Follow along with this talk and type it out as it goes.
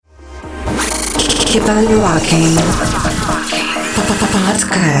Rockin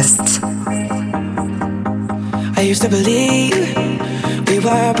Podcast. I used to believe we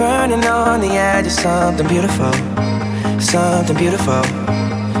were burning on the edge of something beautiful, something beautiful.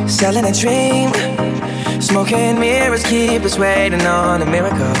 Selling a dream, smoking mirrors keep us waiting on a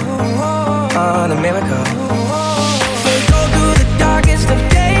miracle, on a miracle. We go through the darkest of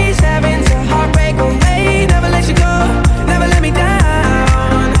days, having to heartbreak away. Never let you go, never let me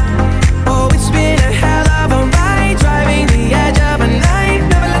down. Oh, it's been a hell of a ride, driving the edge of a knife.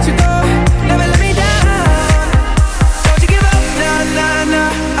 Never let you go, never let me down. Don't you give up, nah, nah,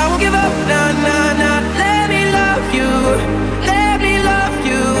 nah. I won't give up, nah, nah, nah. Let me love you, let me love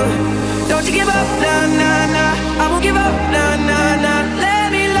you. Don't you give up, nah, nah, nah. I won't give up, nah, nah, nah.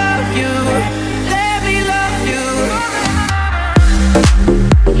 Let me love you, let me love you.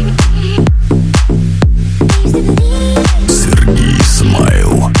 Sergey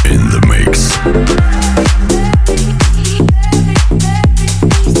Smile in the mix.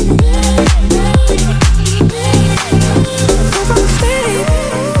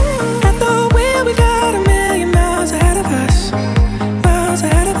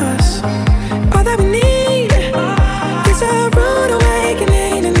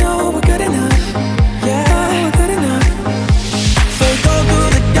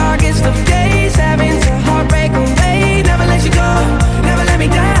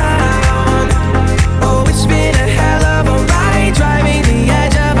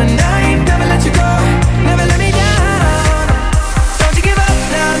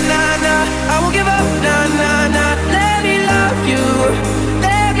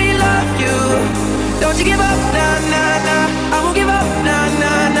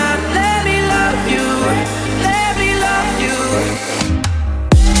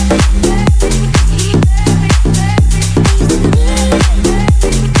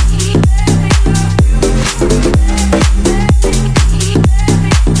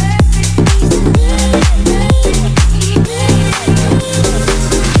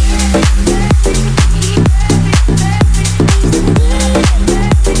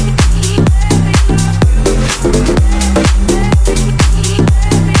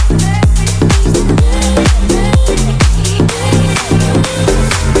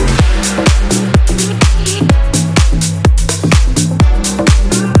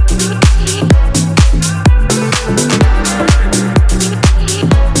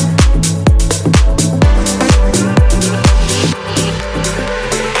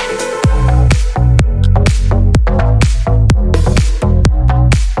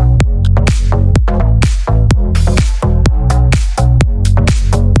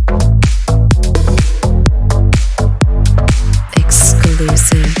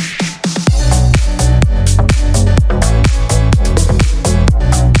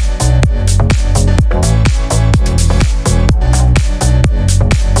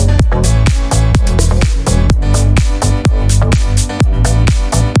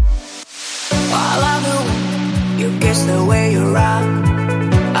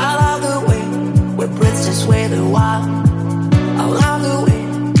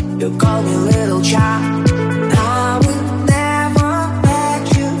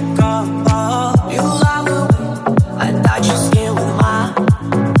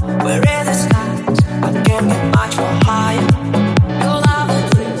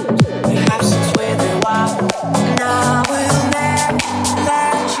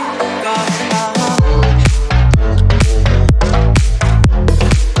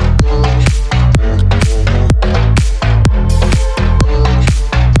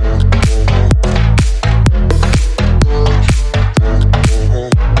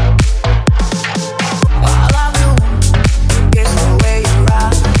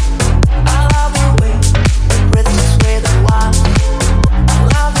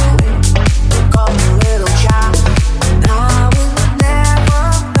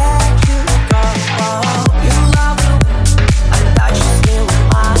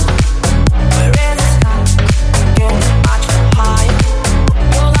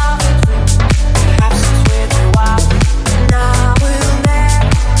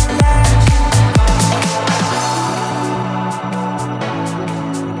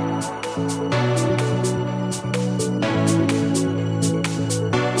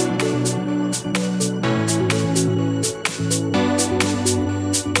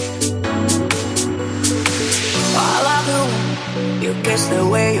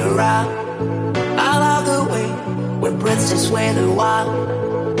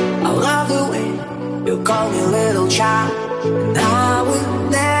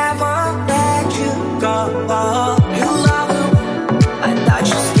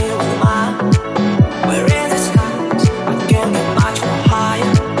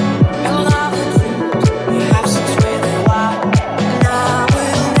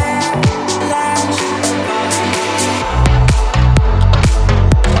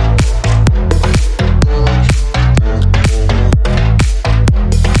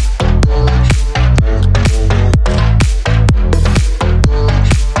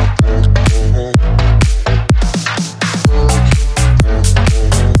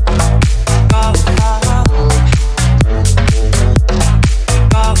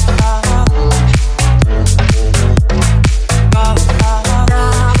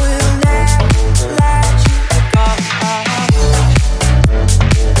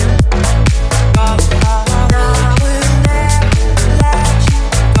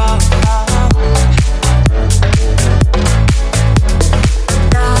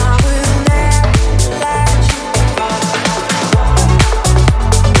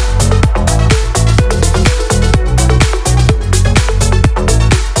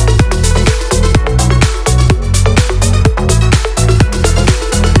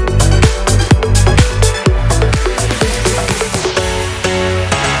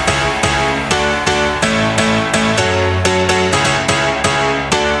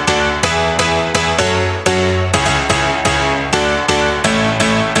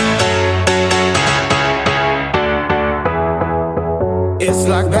 It's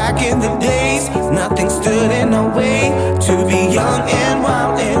like back in the days, nothing stood in our way to be young and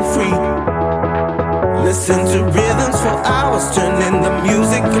wild and free. Listen to rhythms for hours, turning the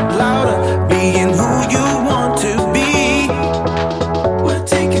music up louder, being who you want to be. We're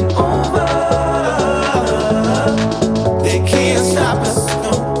taking over. They can't stop us,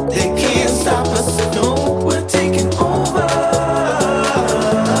 no, they can't stop us, no, we're taking over.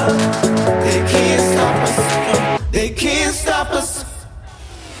 They can't stop us, no, they can't stop us.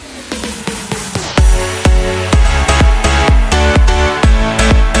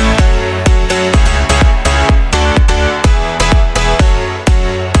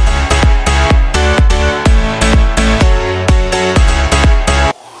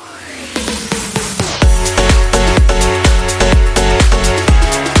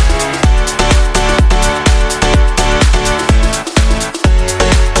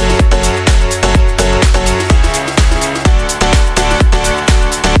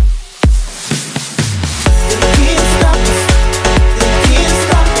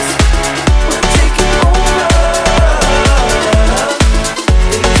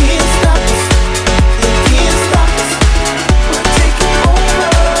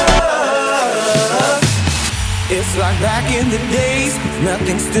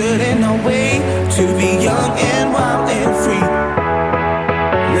 Nothing stood in our way to be young and wild and free.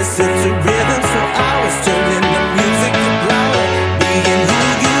 Listen to rhythms for hours, turning the music up louder, being who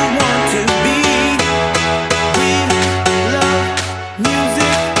you want to be. We love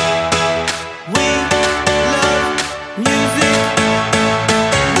music. We love music.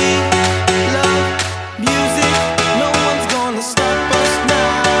 We love music. No one's gonna stop us now.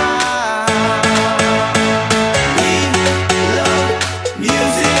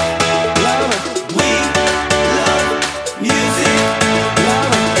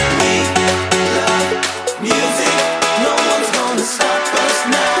 Music.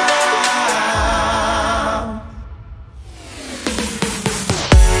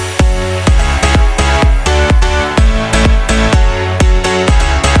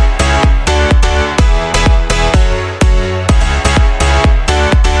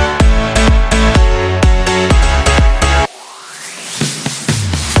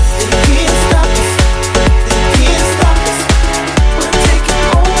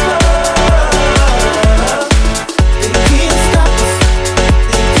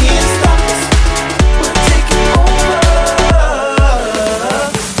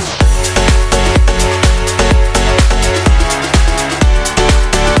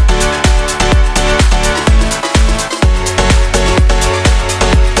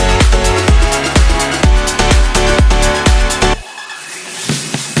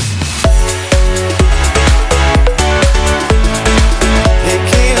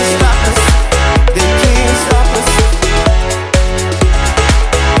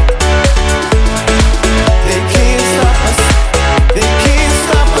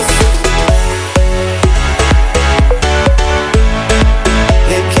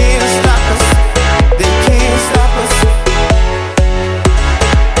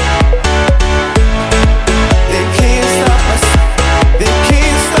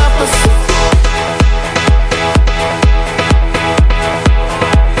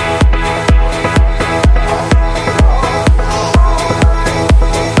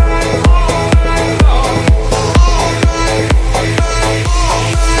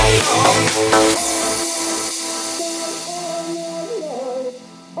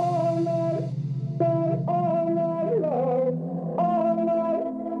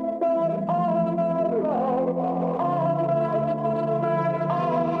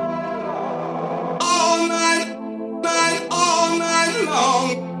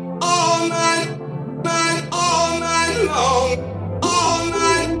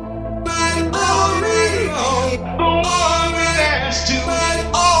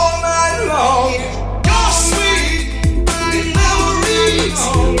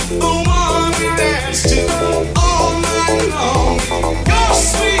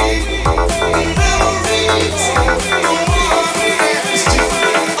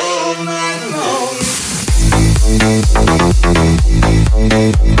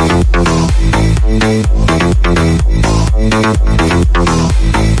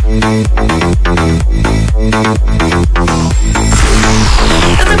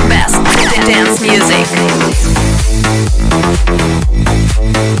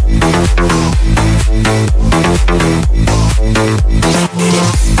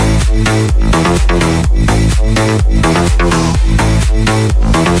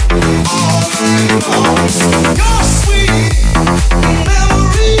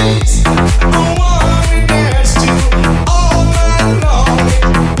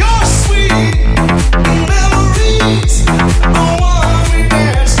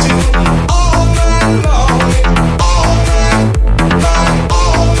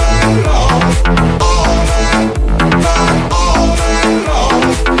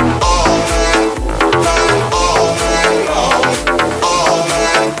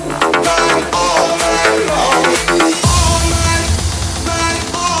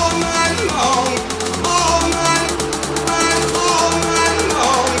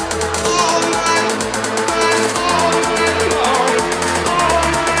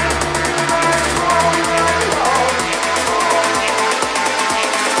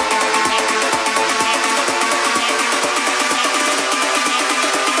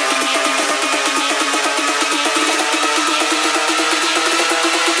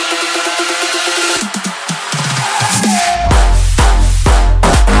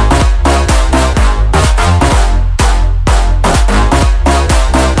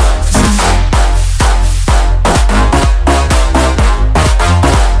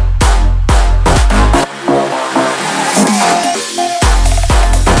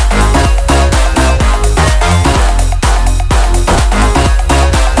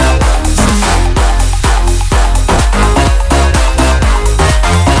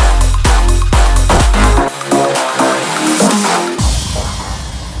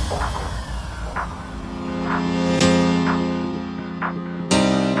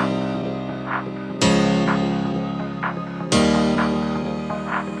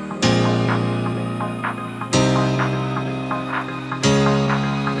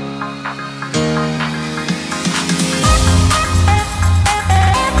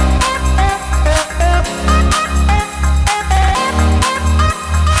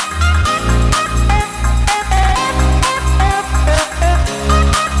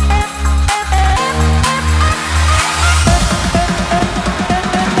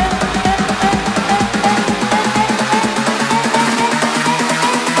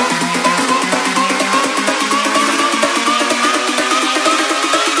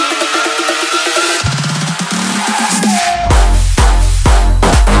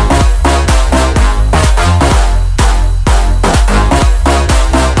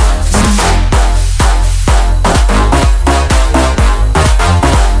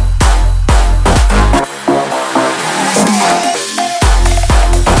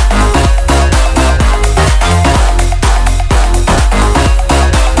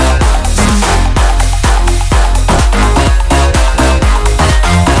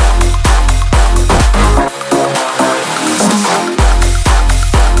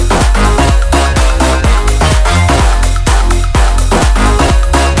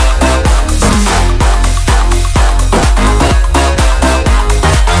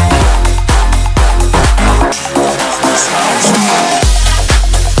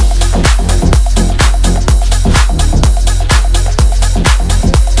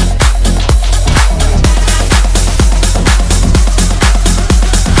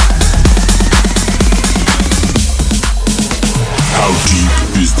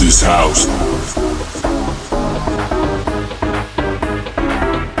 is this house?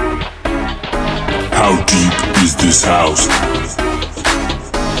 How deep is this house?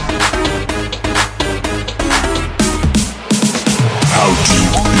 How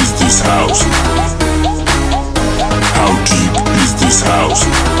deep is this house? How deep is this house?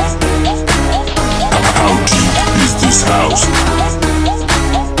 How deep is this house?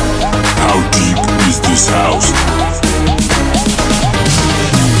 How deep is this house?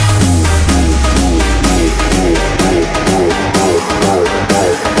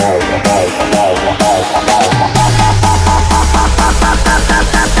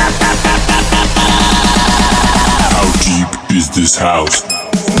 How deep is this house?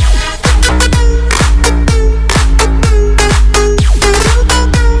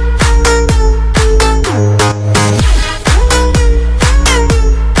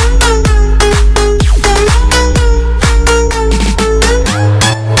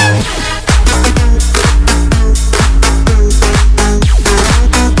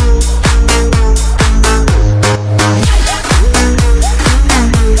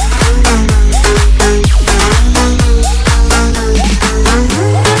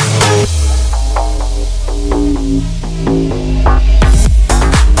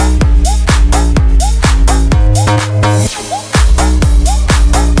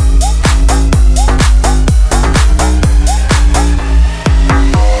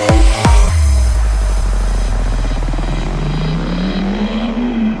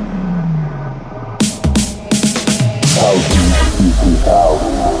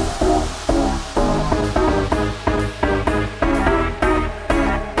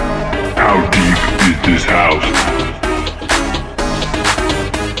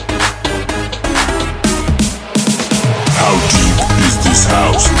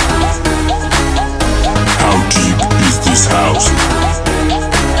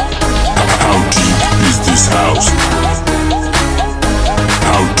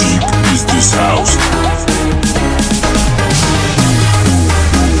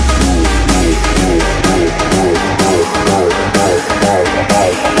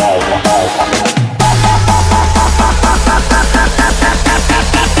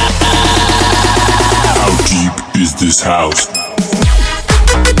 House.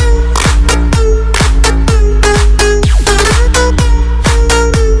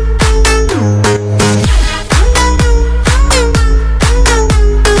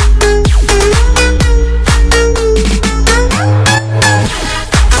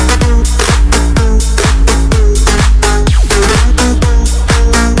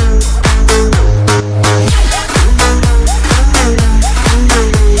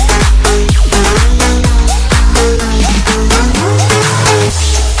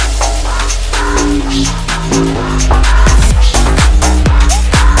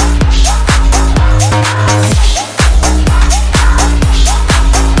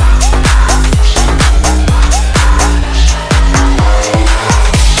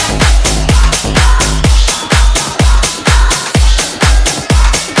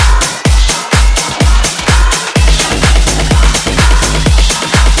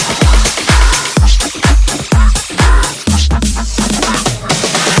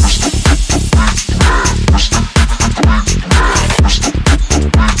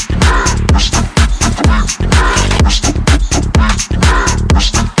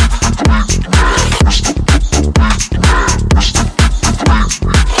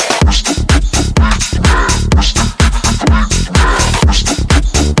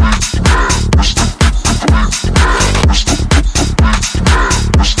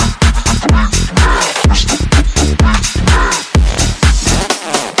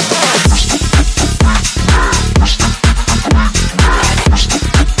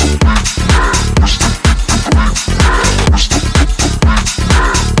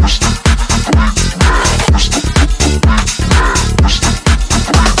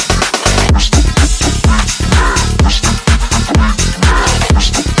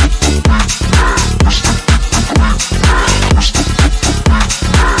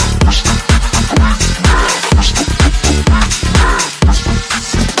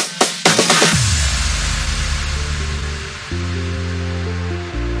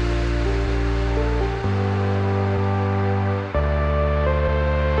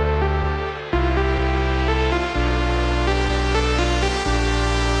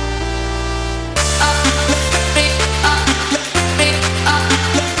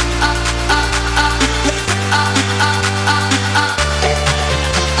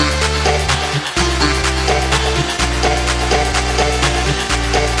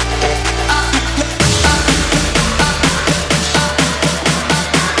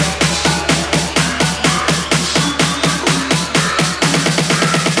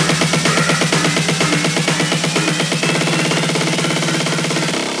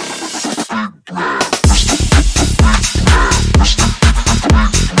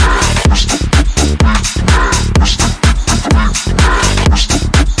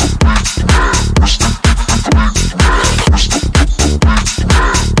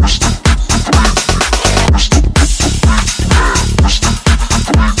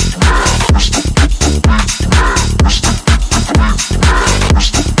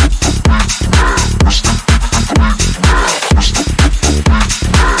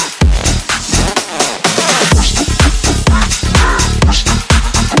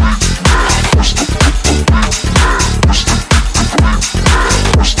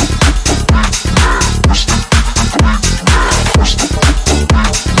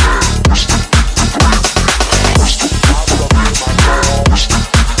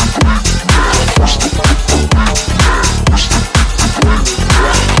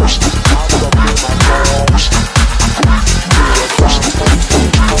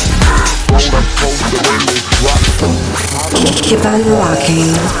 Keep on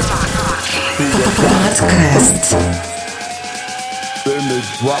rocking. Podcast. Then it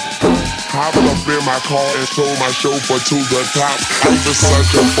dropped. Hopped up in my car and told my chauffeur to the top. Life is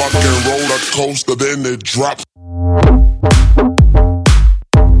such a fucking roller coaster. Then it dropped.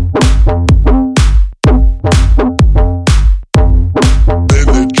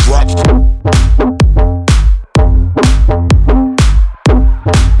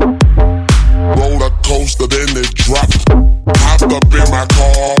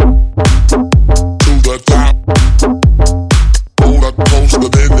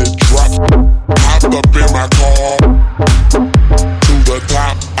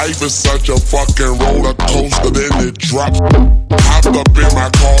 It's such a fucking roller coaster, then it dropped. Hopped up in my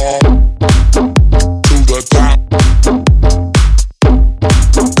car to the top.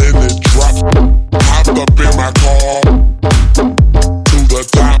 Then it dropped. Hopped up in my car to the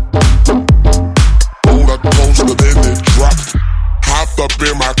top. Roller coaster, then it dropped. Hopped up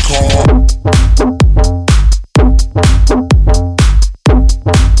in my car.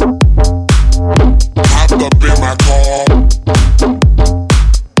 Hopped up in my car.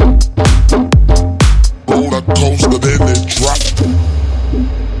 Coaster, then it dropped.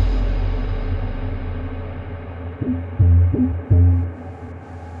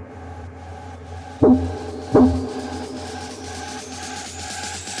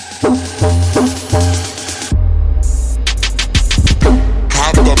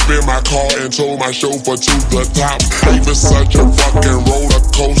 Hopped up in my car and told my chauffeur to the top. Life is such a fucking roller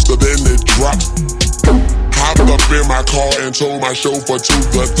coaster, then it dropped. Hopped up in my car and told my chauffeur to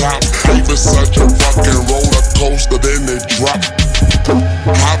the top. Life is such a fucking roller coaster, then it dropped.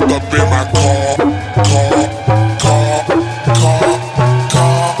 Hopped up in my car.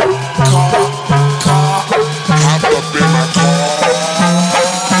 Hopped up in my car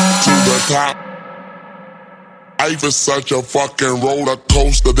to the top. Life is such a fucking roller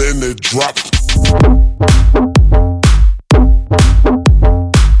coaster, then it dropped.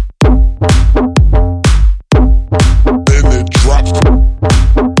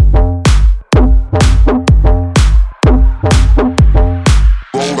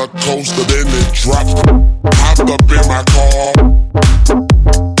 Coaster, then it dropped. Hopped up in my car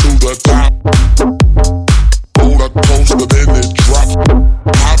to the top. Roller coaster, then it dropped.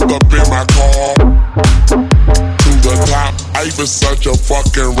 Hopped up in my car to the top. Life is such a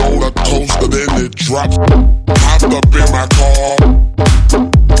fucking roller coaster, then it dropped. Hopped up in my car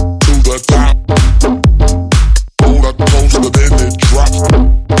to the top. Roller coaster, then it dropped.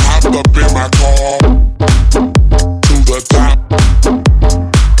 Hopped up in my car to the top.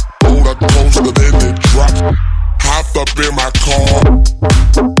 Coaster, then it dropped. Hopped up in my car.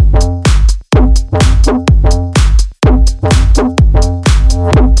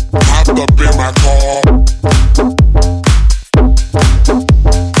 Hopped up in my car.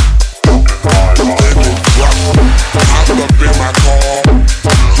 Then it dropped. Hopped up in my car.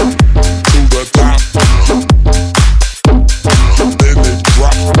 To the top. Then it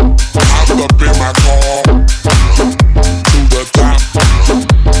dropped. Hopped up in my car. To the top.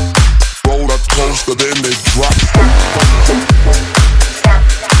 Roller coaster, then it dropped.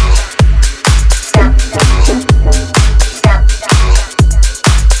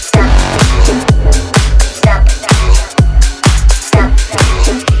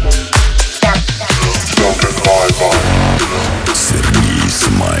 Sergey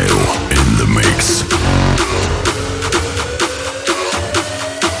Smile in the mix.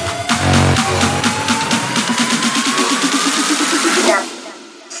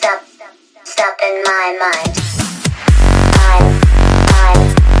 Stop in my mind.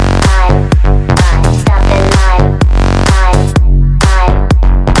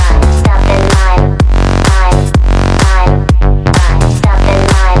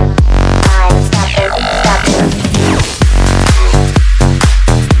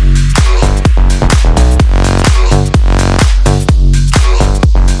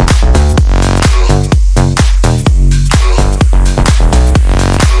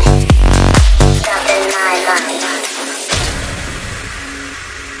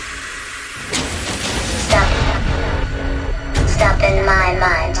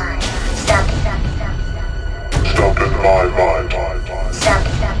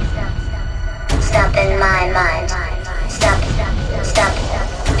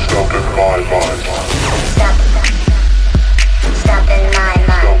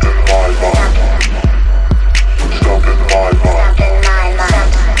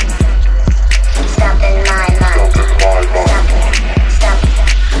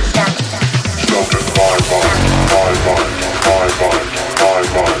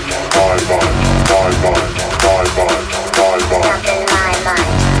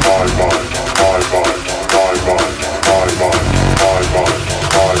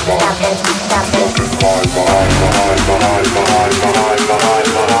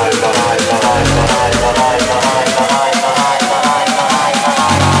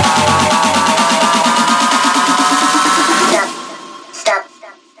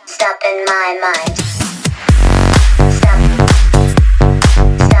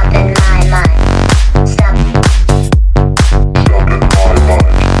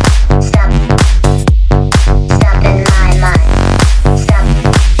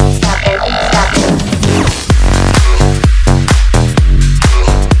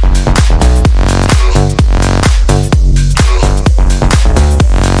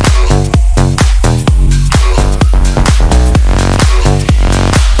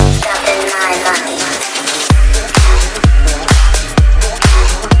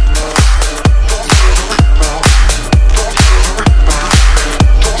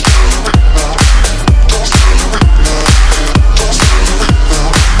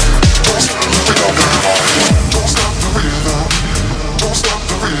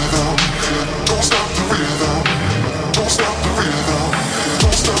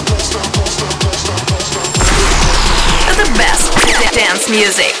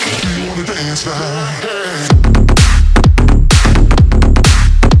 music.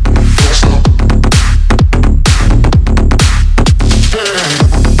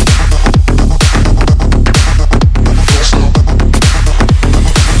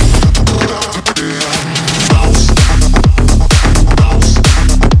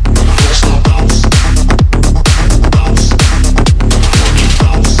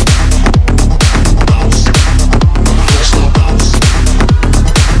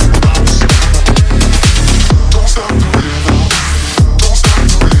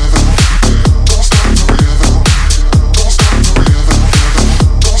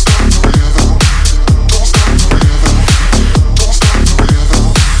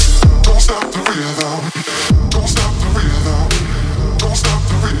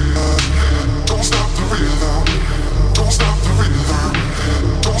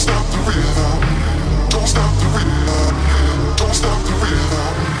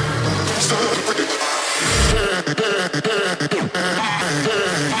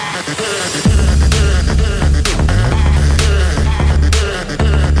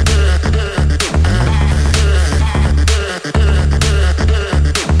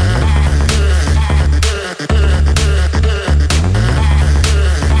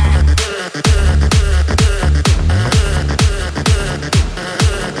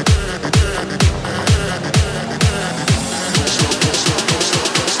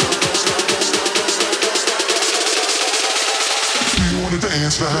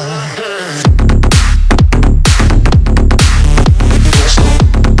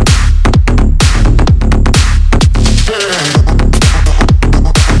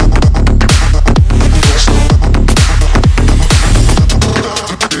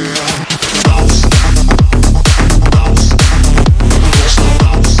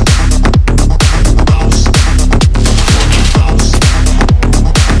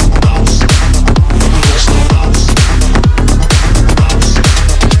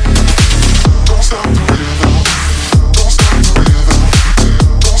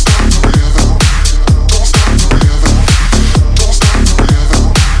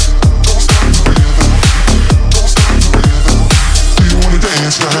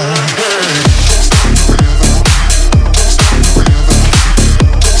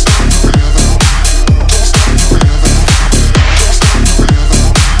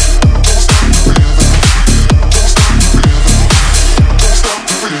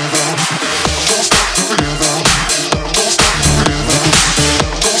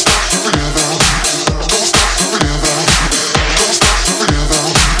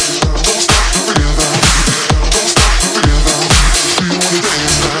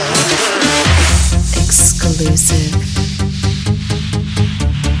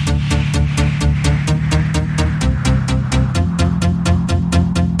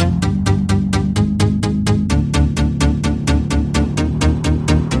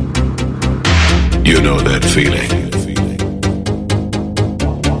 You know that feeling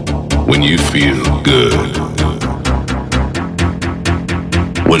when you feel good,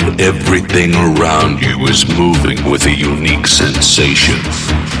 when everything around you is moving with a unique sensation.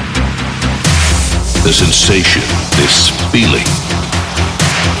 The sensation, this feeling.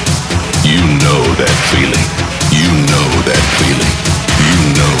 You know that feeling. You know that feeling. You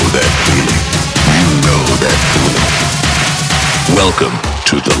know that feeling. You know that feeling. Welcome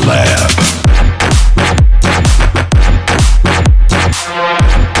to the lab.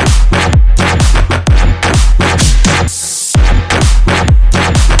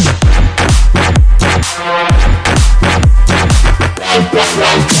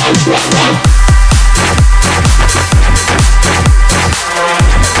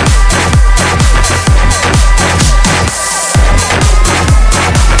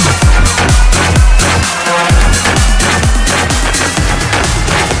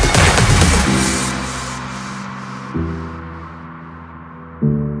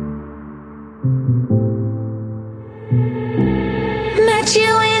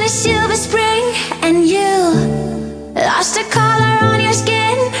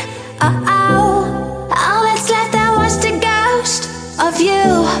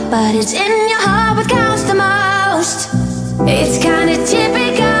 But it's in your heart what counts the most. It's kinda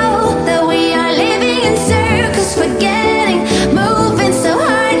typical that we are living in circles, forgetting, moving so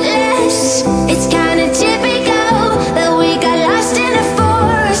heartless. It's kinda typical that we got lost in a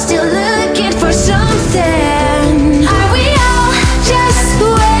forest, still looking for something. Are we all just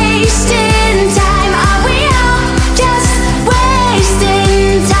wasting time? Are we all just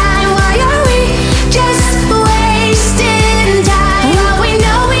wasting time? Why are we just wasting time? Well, we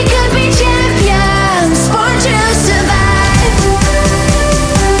know we could be champions, born to survive.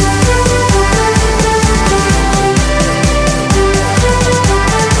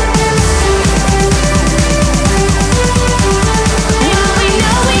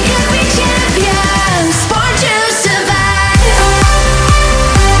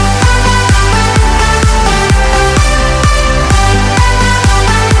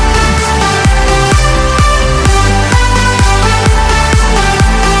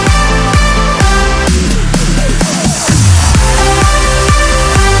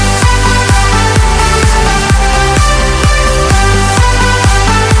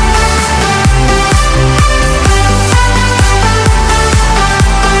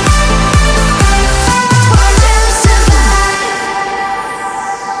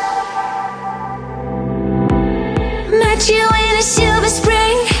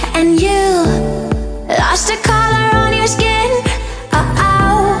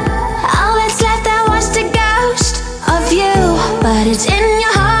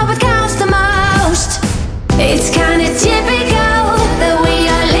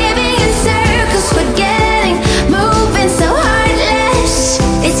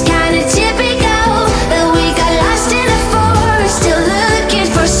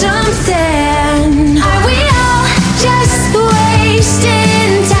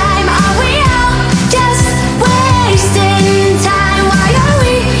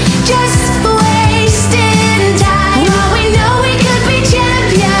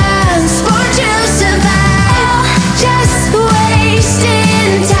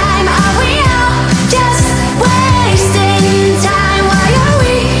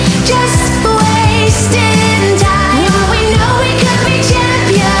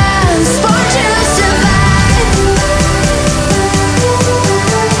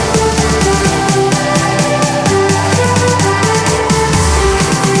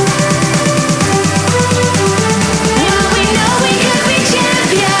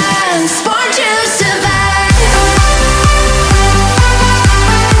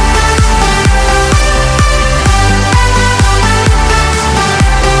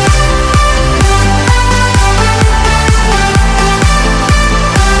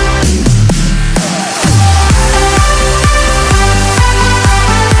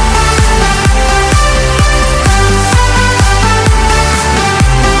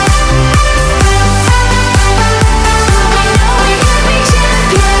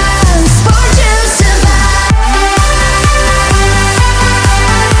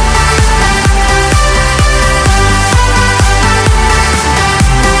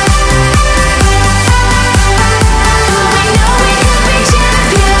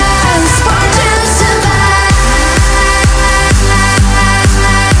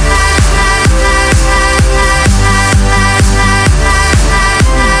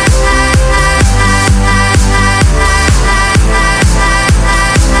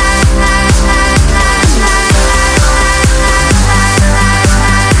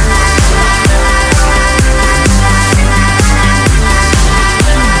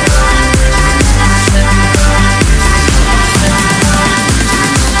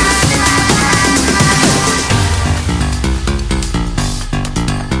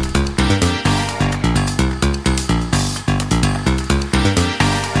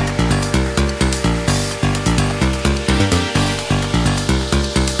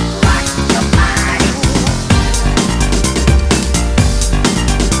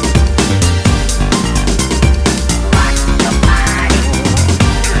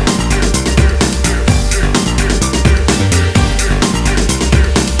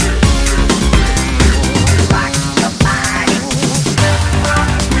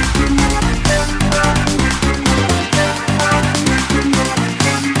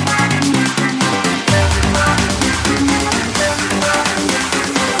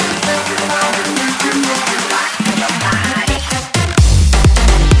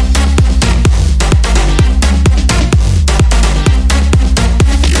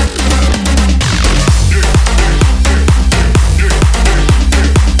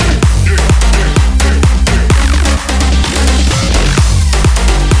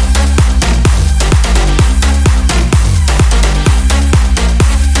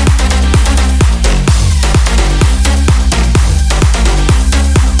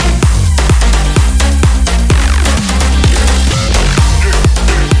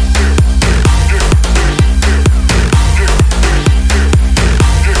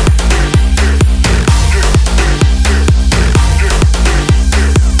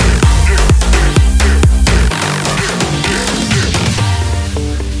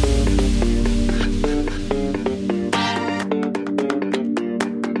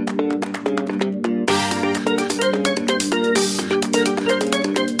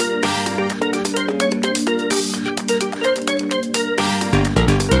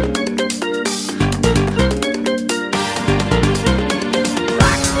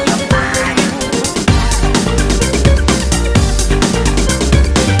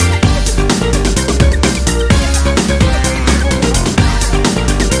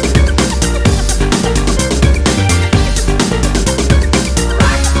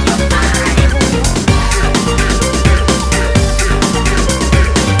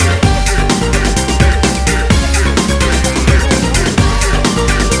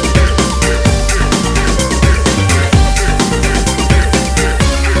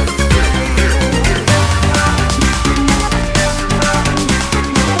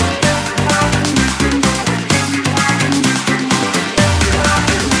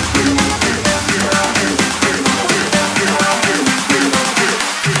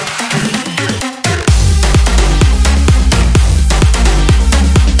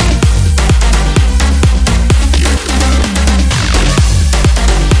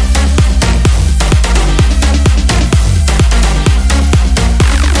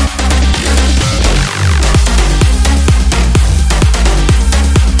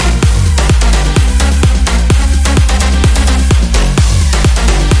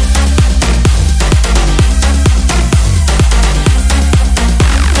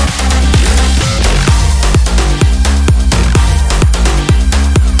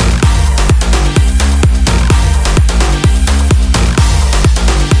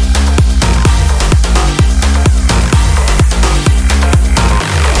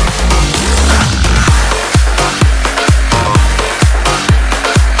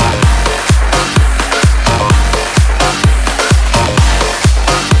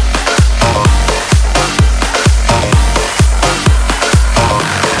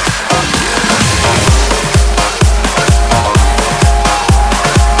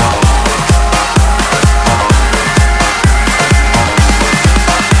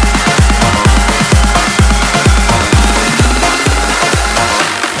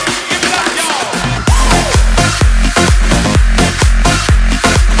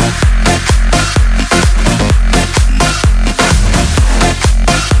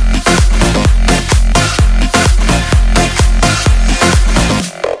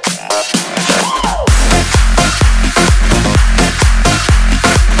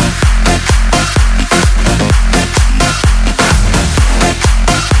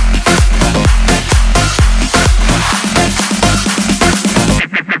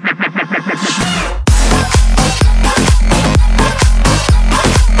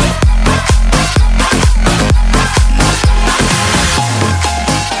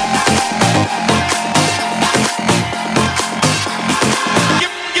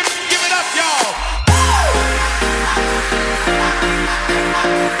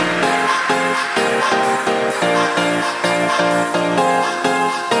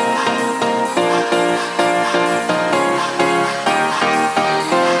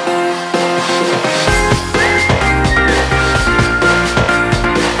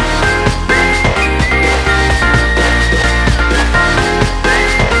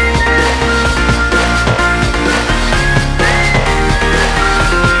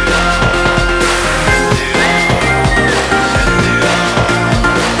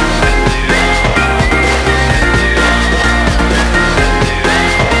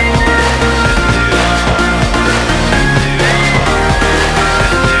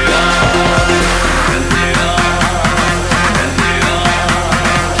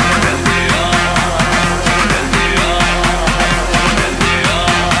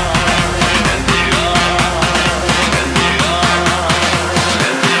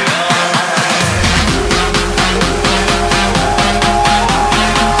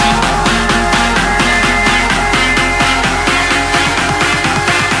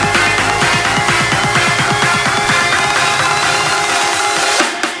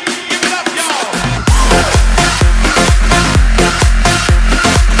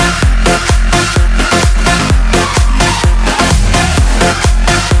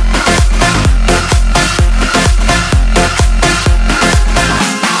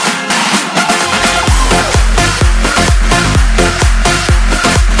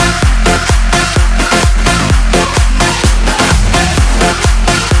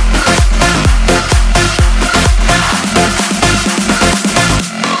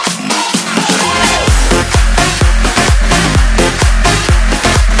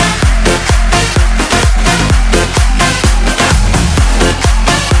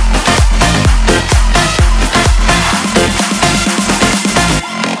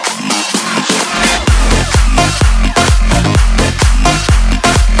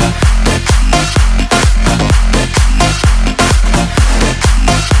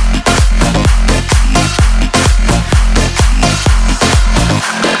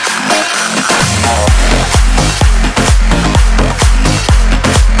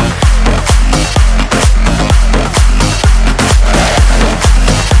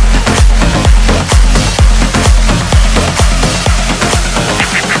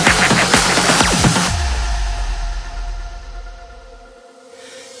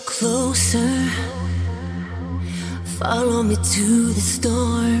 Follow me to the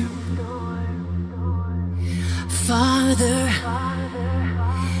storm, farther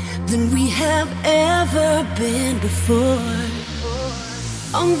than we have ever been before.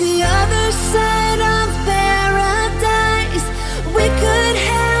 On the other side of paradise, we could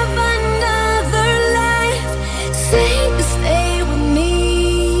have another life. Say to stay with me.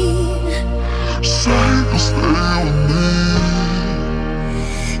 Say to stay with me.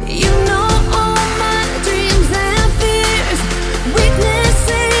 You know all my dreams and fears,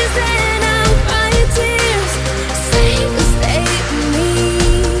 weaknesses and uncried tears. Say to stay with me.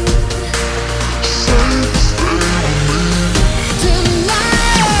 Say to stay with me.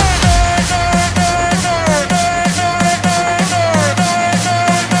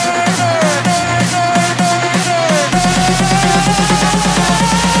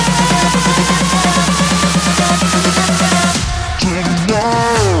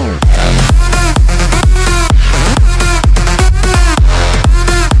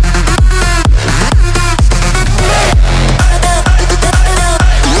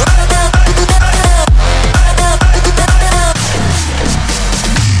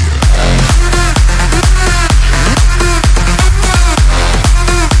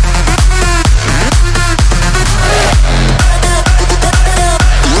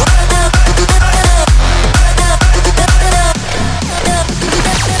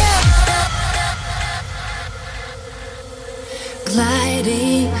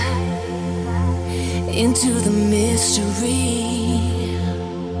 Into the mystery,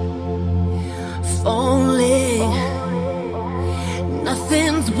 falling,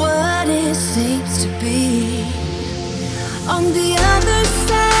 nothing's what it seems to be. On the other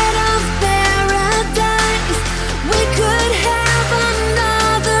side of paradise, we could have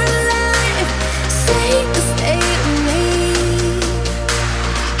another life. Say to stay with me.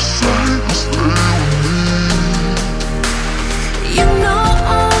 Say to stay with me. You know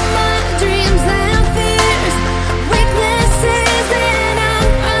all my dreams and fears, weaknesses and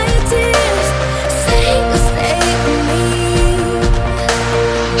uncried tears. Say to stay with me.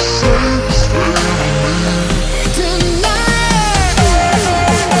 Say to stay with me. Tonight.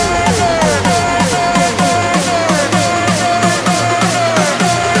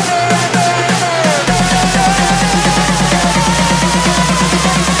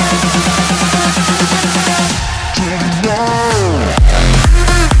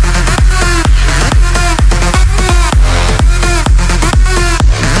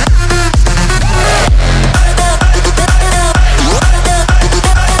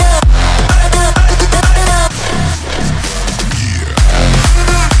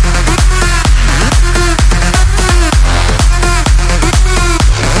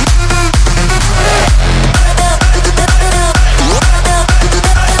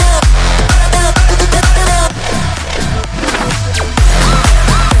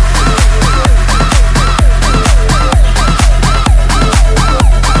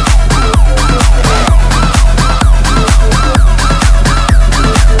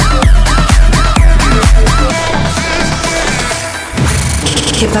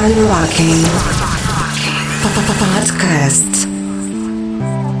 Rockin Podcast.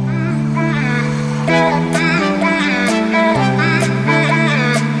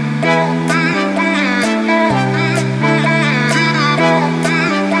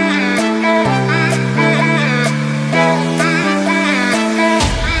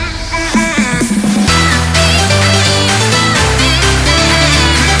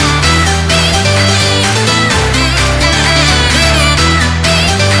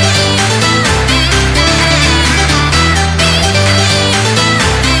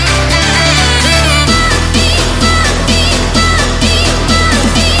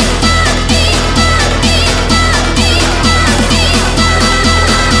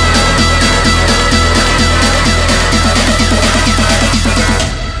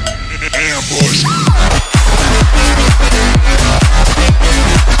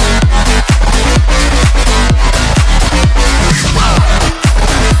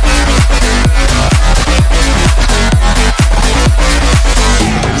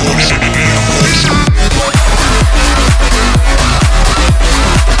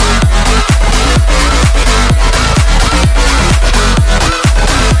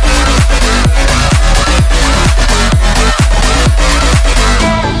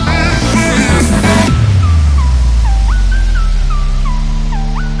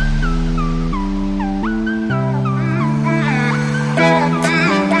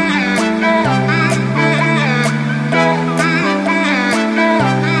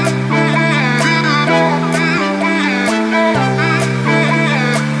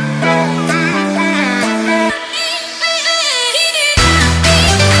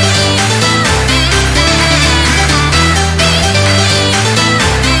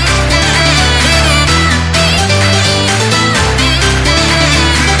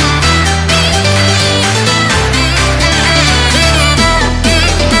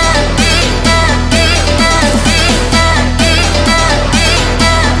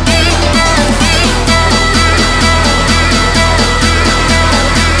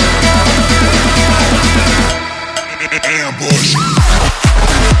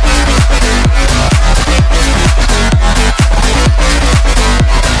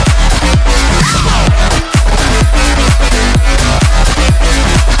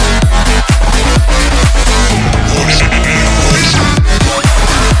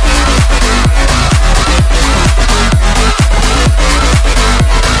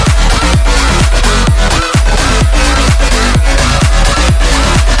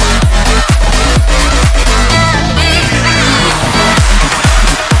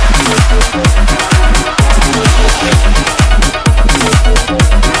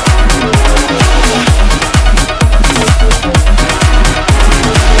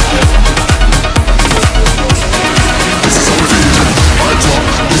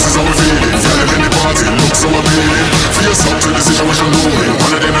 looming.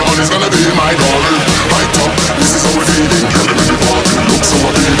 One of them on is gonna be my darling. Right up, this is how we're feeling. Girl, let me walk, look so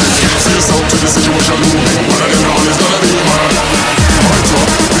appealing. See yourself to the situation looming. One of them on is gonna be my right up,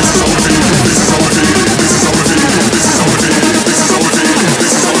 this is how we're feeling. This is how we're feeling. This is how we're feeling. This is how we're feeling. This is how we're feeling.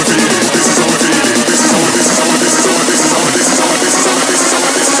 This is how we're feeling. This is how we're feeling. This is how we're this is how this is how this is how this is how this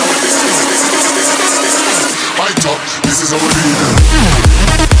is how this is how this is how this is how right up, this is how we're feeling.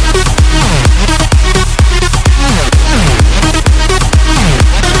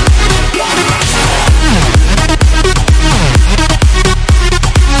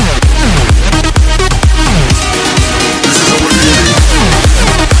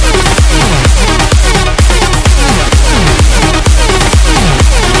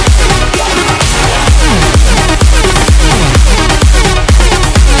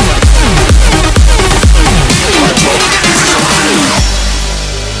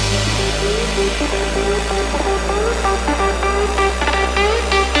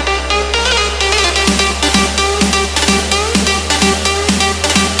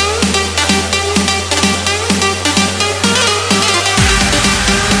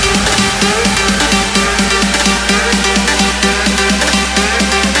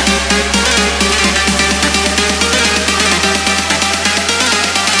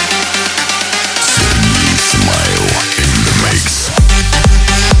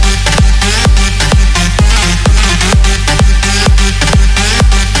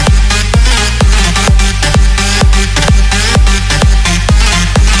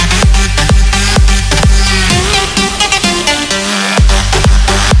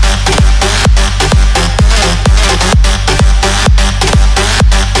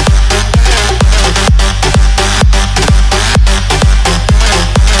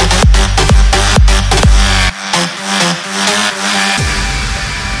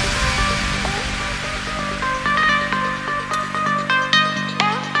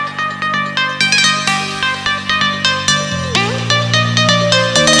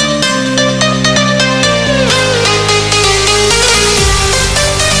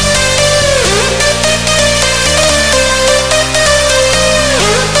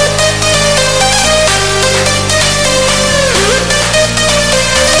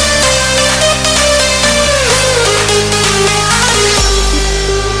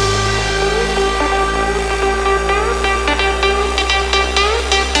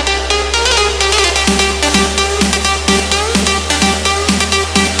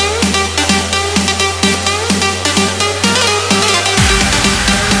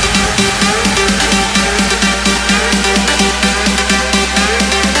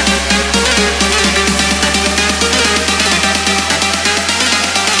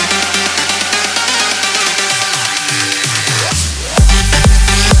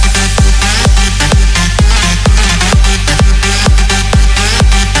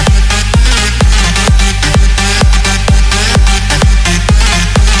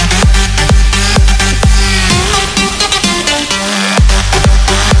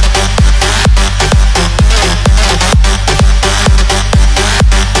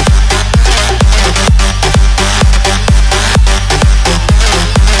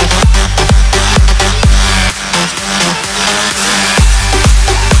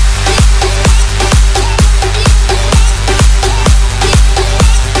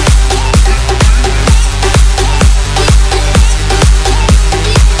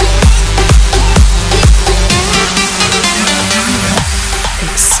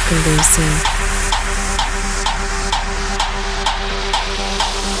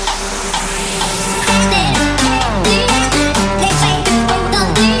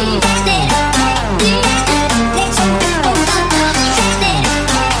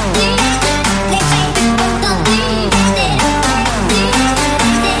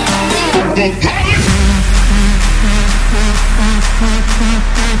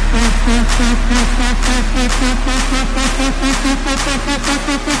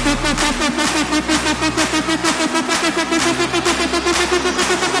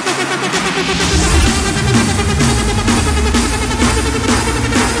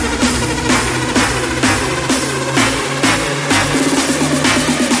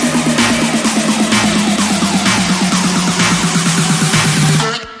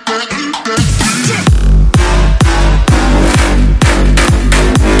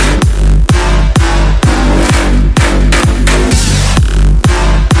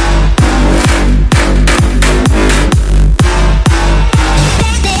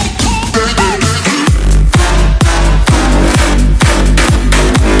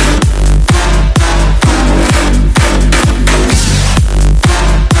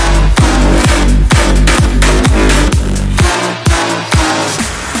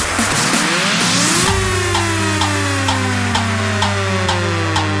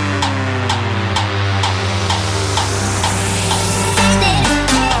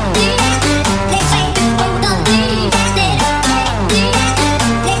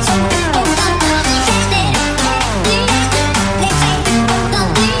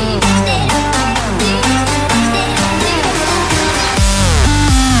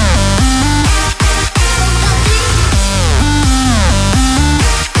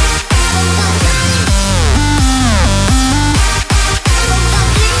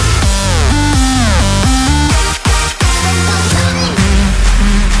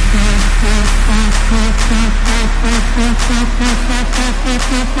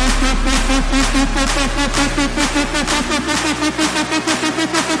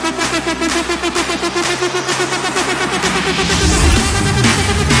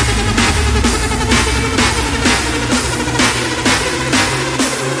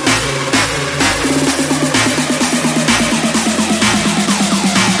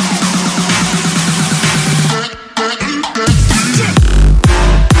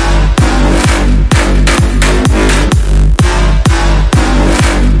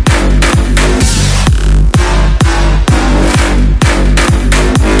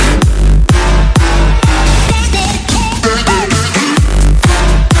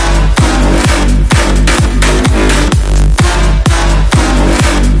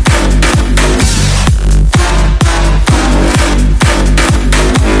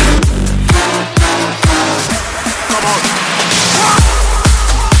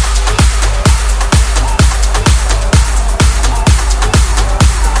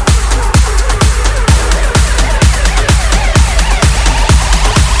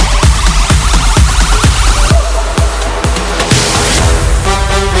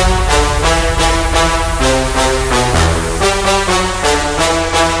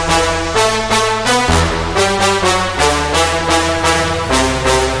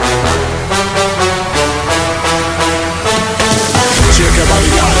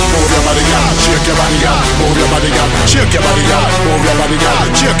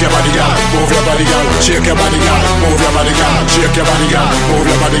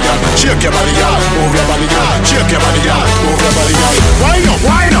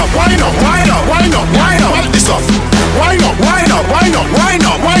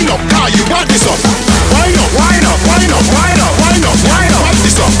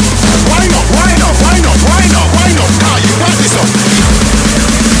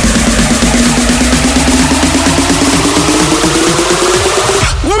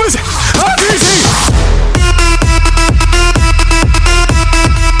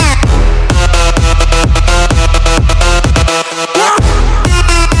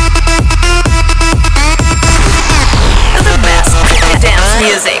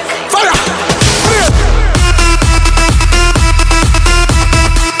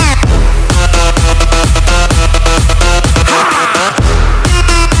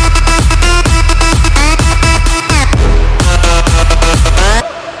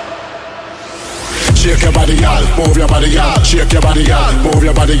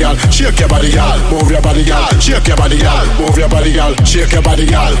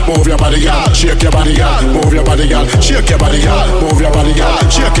 Shake your body, girl. Move your body, girl. Shake your body, girl. Move your body,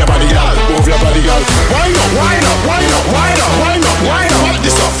 girl.